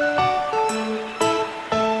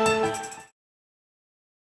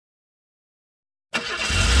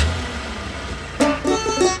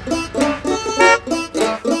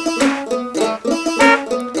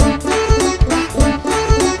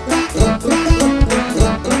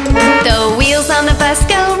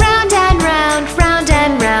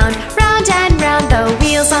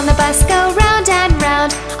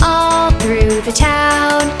 through the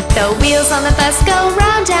town. The wheels on the bus go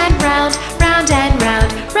round and round, round and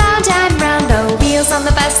round, round and round. The wheels on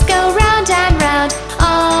the bus go round and round,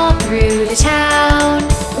 all through the town.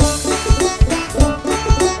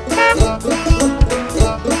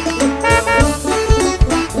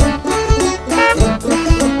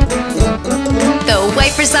 The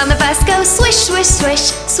wipers on the bus go swish, swish,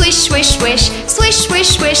 swish, swish, swish, swish, swish, swish,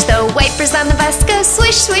 swish. The wipers on the bus go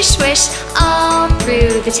swish, swish, swish, all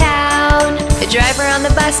through the town. The driver on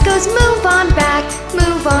the bus goes move on back,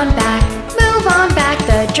 move on back, move on back.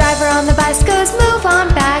 The driver on the bus goes move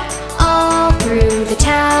on back, all through the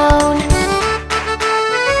town.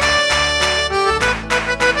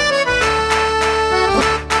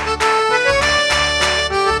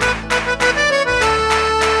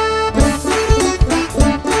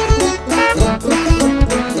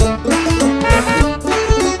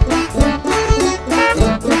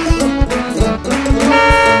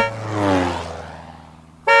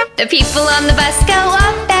 The people on the bus go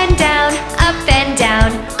up and down, up and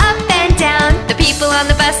down, up and down. The people on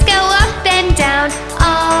the bus go up and down,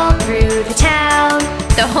 all through the town.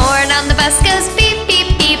 The horn on the bus goes beep,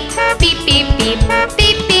 beep, beep, beep, beep, beep,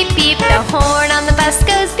 beep, beep, beep. The horn on the bus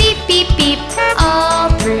goes beep, beep, beep,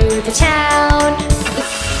 all through the town.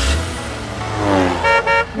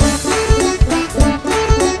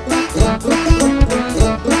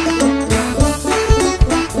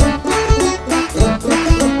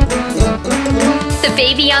 The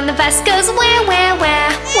baby on the bus goes where, where,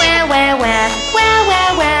 where, where, where, where, where,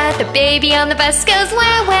 where, where. The baby on the bus goes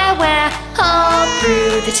where, where, where, all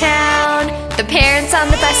through the town. The parents on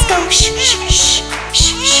the bus go shh, shh, shh,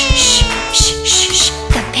 shh, shh, shh, shh, shh.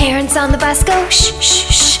 The parents on the bus go shh,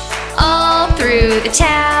 shh, shh, all through the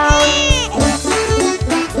town.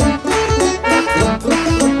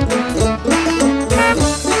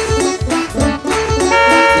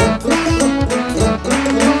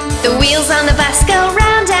 The wheels on the bus go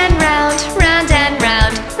round and round, round and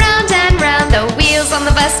round, round and round. The wheels on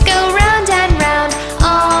the bus go round and round,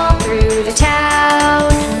 all through the town.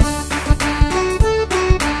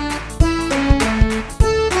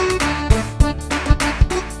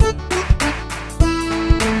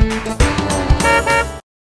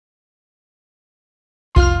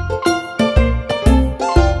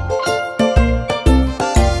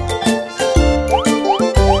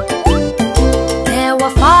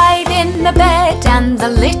 And the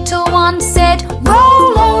little one said,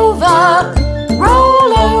 roll over,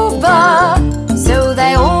 roll over. So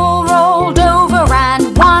they all rolled over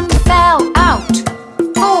and one fell out.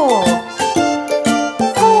 4,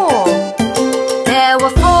 4. There were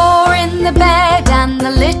 4 in the bed and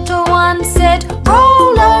the little one said,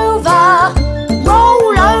 roll over,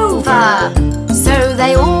 roll over. So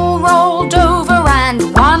they all rolled over and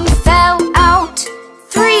one fell out.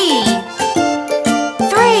 3,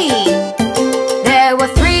 3. There were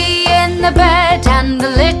 3 in the bed and the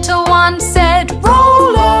little one said,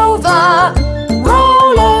 roll over,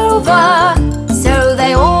 roll over. So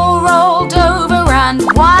they all rolled over and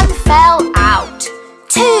one fell out.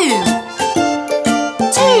 2,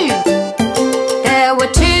 2. There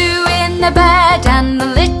were 2 in the bed and the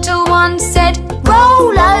little one said,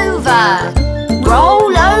 roll over,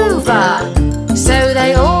 roll over. So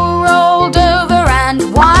they all rolled over and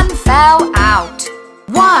one fell out.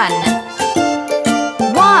 1,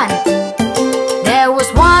 1. There was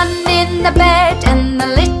 1 in the bed and the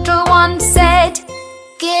little one said,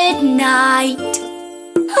 good night.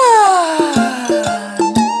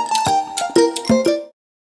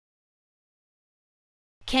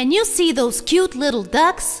 Can you see those cute little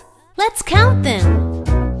ducks? Let's count them.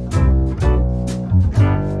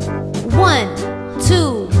 1,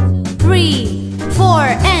 2, 3, 4,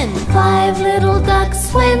 and 5 little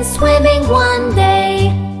ducks went swimming one day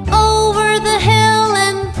over the hill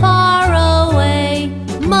and far away.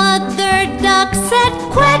 Mother duck said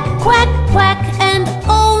quack, quack, quack, and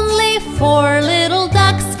only 4 little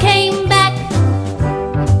ducks came back.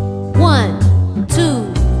 1,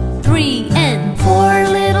 2, 3, and 4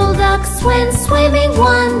 little ducks went swimming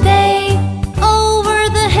one day over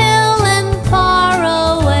the hill and far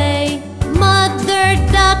away. Mother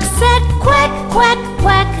duck said quack, quack,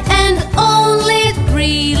 quack, and only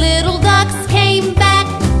 3 little ducks came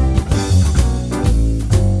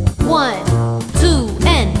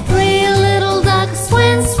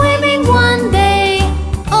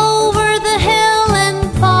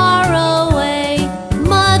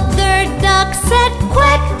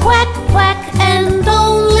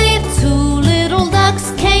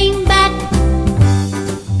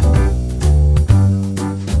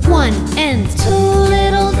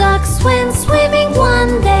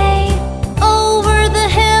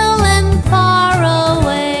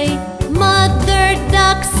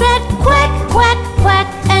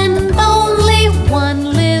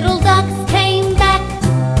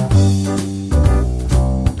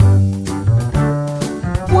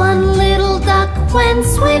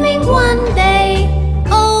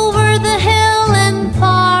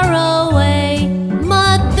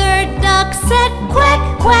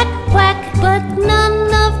quack, quack. But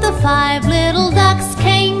none of the 5 little ducks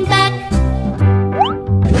came back.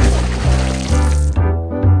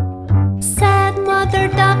 Sad Mother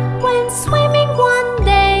Duck went swimming one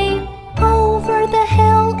day over the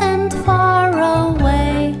hill and far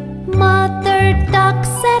away. Mother Duck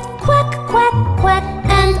said quack, quack, quack,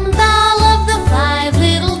 and all of the 5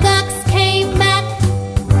 little ducks came back.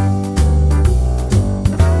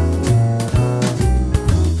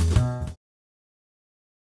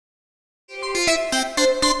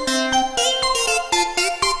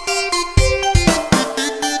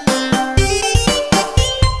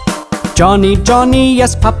 Johny Johny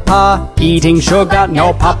Yes Papa, eating sugar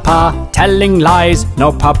no papa, telling lies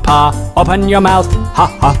no papa, open your mouth ha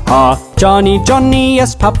ha ha. Johny Johny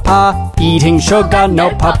Yes Papa, eating sugar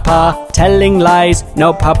no papa, telling lies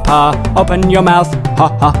no papa, open your mouth ha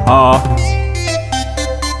ha ha.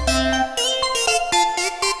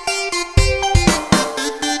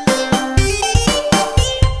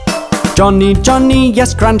 Johny Johny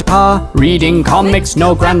Yes Grandpa, reading comics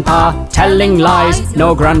no grandpa, telling lies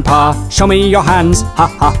no grandpa, show me your hands ha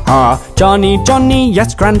ha ha. Johny Johny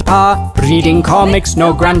Yes Grandpa, reading comics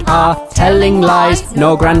no grandpa, telling lies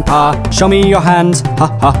no grandpa, show me your hands ha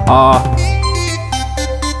ha ha.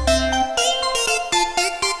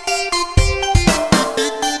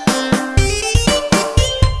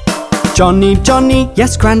 Johny Johny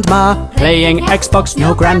Yes Grandma, playing Xbox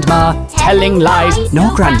no grandma, telling lies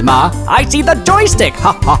no grandma, I see the joystick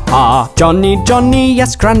ha ha ha. Johny Johny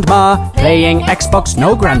Yes Grandma, playing Xbox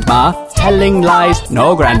no grandma, telling lies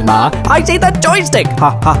no grandma, I see the joystick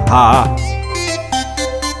ha ha ha.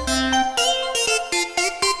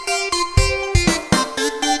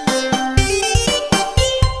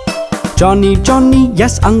 Johny Johny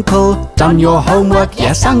Yes Uncle, done your homework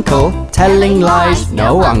yes uncle, telling lies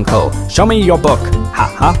no uncle, show me your book ha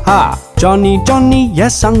ha ha. Johny Johny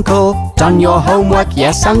Yes Uncle, done your homework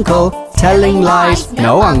yes uncle, telling lies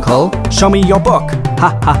no uncle, show me your book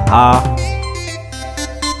ha ha ha.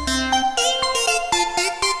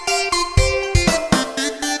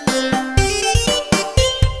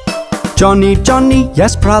 Johny Johny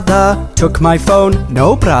Yes Brother, took my phone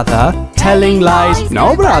no brother, telling lies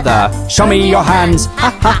no brother, show me your hands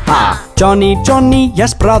ha ha ha. Johny Johny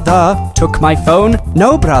Yes Brother, took my phone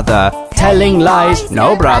no brother, telling lies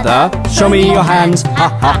no brother, show me your hands ha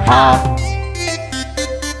ha ha.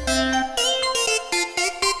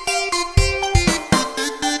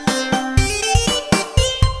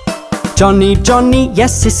 Johny Johny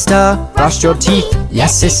Yes Sister, brush your teeth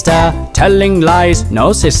yes sister, telling lies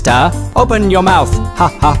no sister, open your mouth ha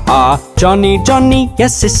ha ha. Johny Johny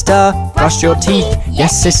Yes Sister, brush your teeth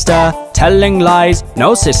yes sister, telling lies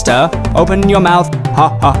no sister, open your mouth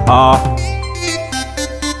ha ha ha.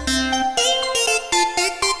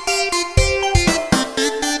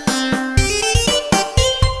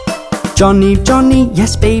 Johny Johny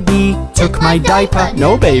Yes Baby, took my diaper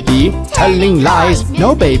no baby, telling lies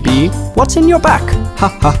no baby, what's in your back ha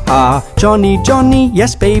ha ha. Johny Johny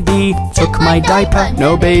Yes Baby, took my diaper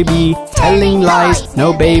no baby, telling lies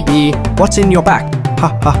no baby, what's in your back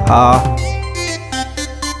ha ha ha.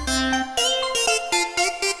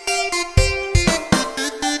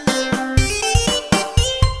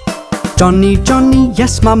 Johny Johny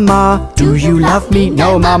Yes Mama, do you love me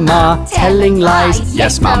no mama, telling lies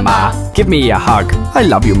yes mama, give me a hug I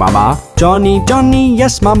love you mama. Johny Johny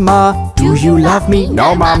Yes Mama, do you love me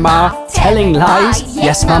no mama, telling lies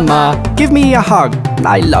yes mama, give me a hug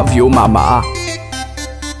I love you mama.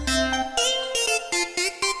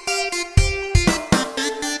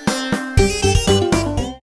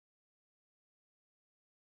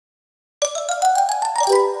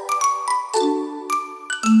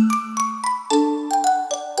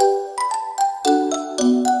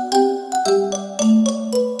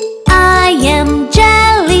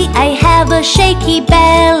 Shaky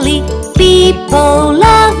belly, people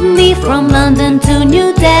love me from London to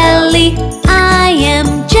New Delhi. I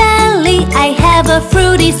am jelly, I have a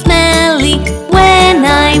fruity smelly. When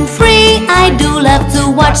I'm free, I do love to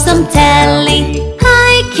watch some telly.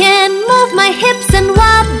 I can move my hips and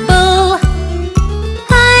wobble,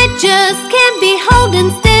 I just can't be holding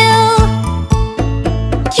still.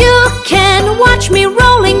 You can watch me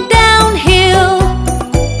rolling downhill.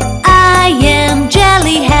 I am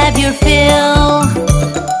jelly, have your fill.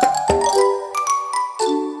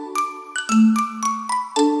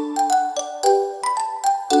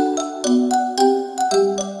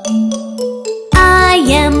 I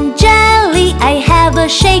am jelly, I have a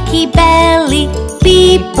shaky belly.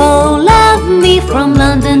 People love me from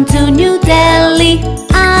London to New Delhi.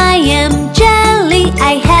 I am jelly,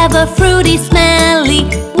 I have a fruity smelly.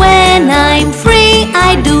 When I'm free,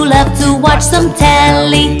 I watch some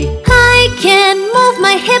telly. I can move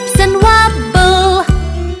my hips and wobble.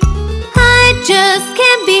 I just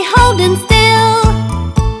can't be holding still.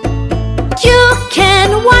 You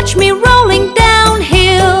can watch me rolling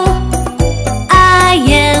downhill. I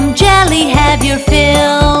am jelly, have your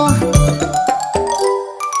fill.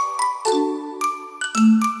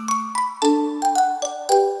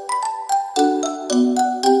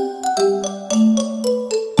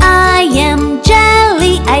 I am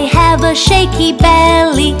jelly, I have a shaky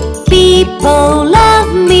belly. People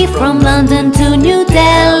love me from London to New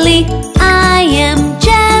Delhi. I am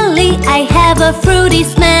jelly, I have a fruity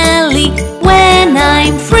smelly. When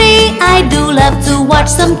I'm free, I do love to watch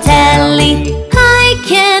some telly. I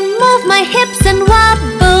can move my hips and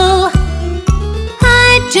wobble. I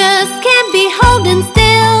just can't be holding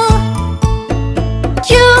still.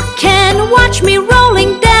 You can watch me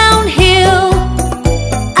rolling downhill.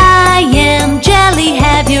 I am jelly,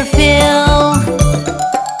 have your fill.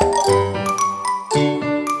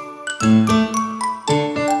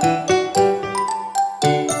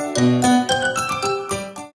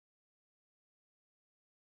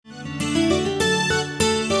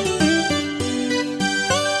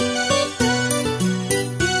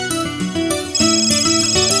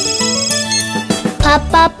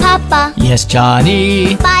 Papa, Papa, Yes,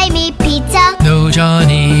 Johnny. buy me pizza. No,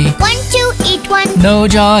 Johnny. Want to eat one? No,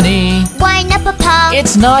 Johnny. Why not, Papa?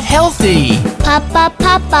 It's not healthy. Papa,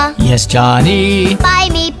 Papa, Yes, Johnny. buy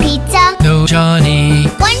me pizza. No, Johnny.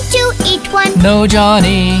 Want to eat one? No,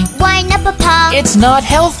 Johnny. Why not, Papa? It's not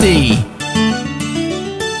healthy.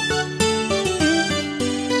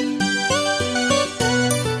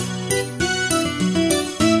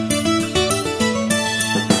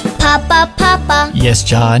 Papa, Papa, Yes,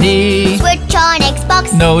 Johnny. switch on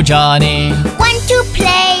Xbox. No, Johnny. Want to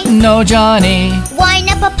play? No, Johnny. Why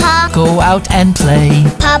not, Papa? Go out and play.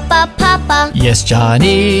 Papa, Papa, Yes,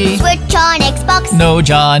 Johnny. switch on Xbox. No,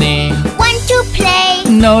 Johnny. Want to play?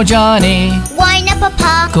 No, Johnny. Why not,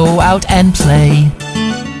 Papa? Go out and play.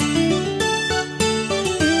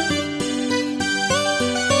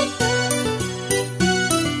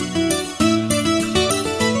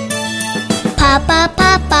 Papa,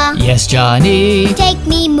 Papa, Yes, Johnny. take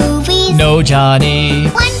me movies. No, Johnny.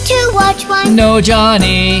 Want to watch one? No,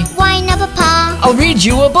 Johnny. Why not, Papa? I'll read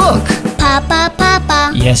you a book. Papa,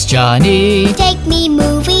 Papa, Yes, Johnny. take me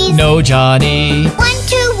movies. No, Johnny. Want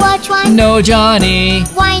to watch one? No, Johnny.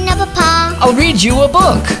 Why not, Papa? I'll read you a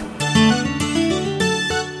book.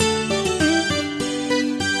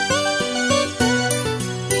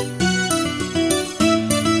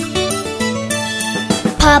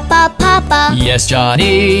 Papa, Papa, Yes,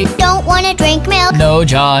 Johnny. don't wanna drink milk. No,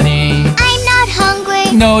 Johnny. I'm not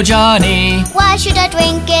hungry. No, Johnny. Why should I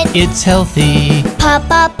drink it? It's healthy.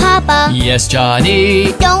 Papa, Papa, Yes,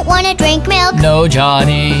 Johnny. don't wanna drink milk. No,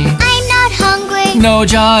 Johnny. I'm not hungry. No,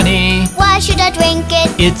 Johnny. Why should I drink it?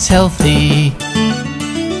 It's healthy.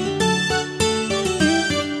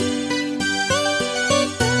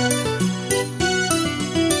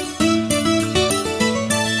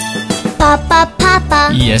 Papa,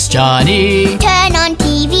 Papa, Yes, Johnny. turn on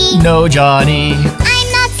TV. No, Johnny. I'm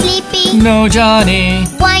not sleepy. No, Johnny.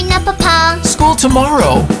 Why not, Papa? School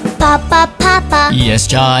tomorrow. Papa, Papa, Yes,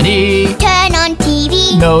 Johnny. turn on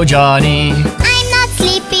TV. No, Johnny. I'm not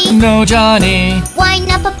sleepy. No, Johnny. Why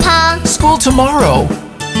not, Papa? School tomorrow.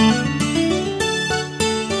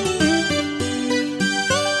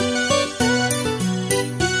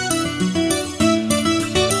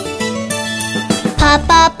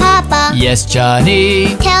 Papa, Papa, Yes,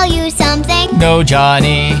 Johnny. tell you something. No,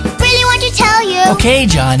 Johnny. Really want to tell you. Okay,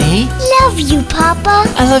 Johnny. Love you, Papa.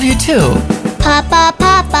 I love you too. Papa,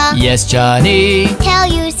 Papa, Yes, Johnny. tell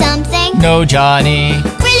you something. No, Johnny.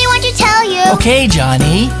 Really want to tell you. Okay,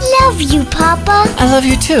 Johnny. Love you, Papa. I love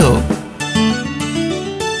you too.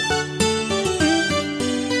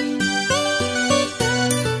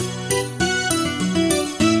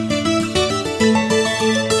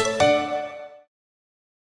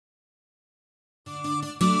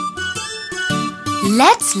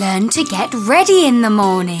 Let's learn to get ready in the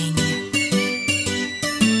morning.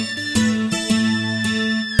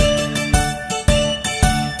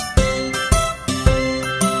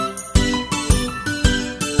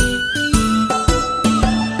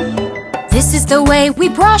 This is the way we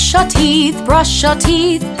brush our teeth, brush our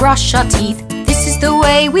teeth, brush our teeth. This is the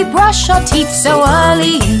way we brush our teeth so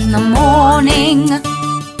early in the morning.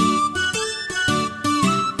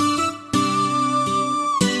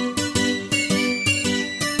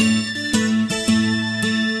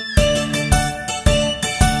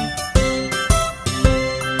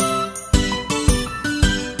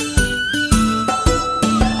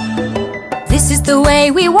 is the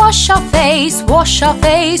way we wash our face, wash our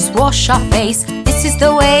face, wash our face. This is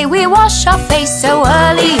the way we wash our face so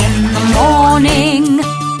early in the morning.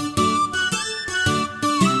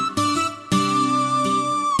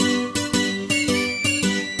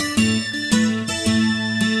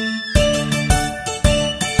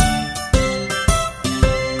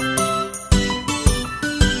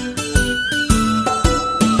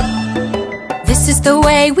 This is the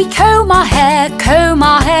way we comb our hair, comb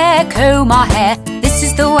our hair, comb our hair. This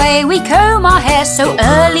is the way we comb our hair so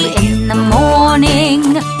early in the morning.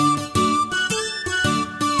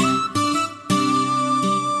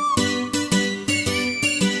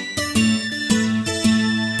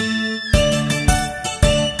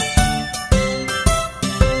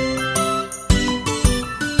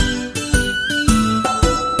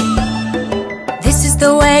 This is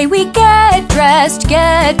the way we get dressed,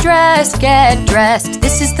 get dressed, get dressed.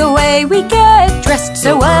 This is the way we get dressed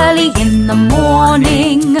so early in the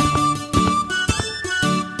morning.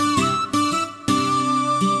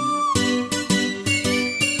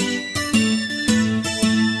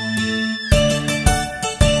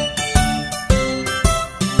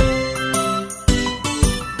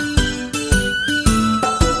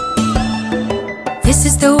 This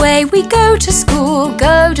is the way we go to school,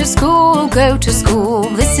 go to school, go to school.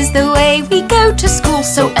 This is the way we go to school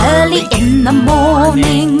so early in the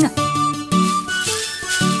morning.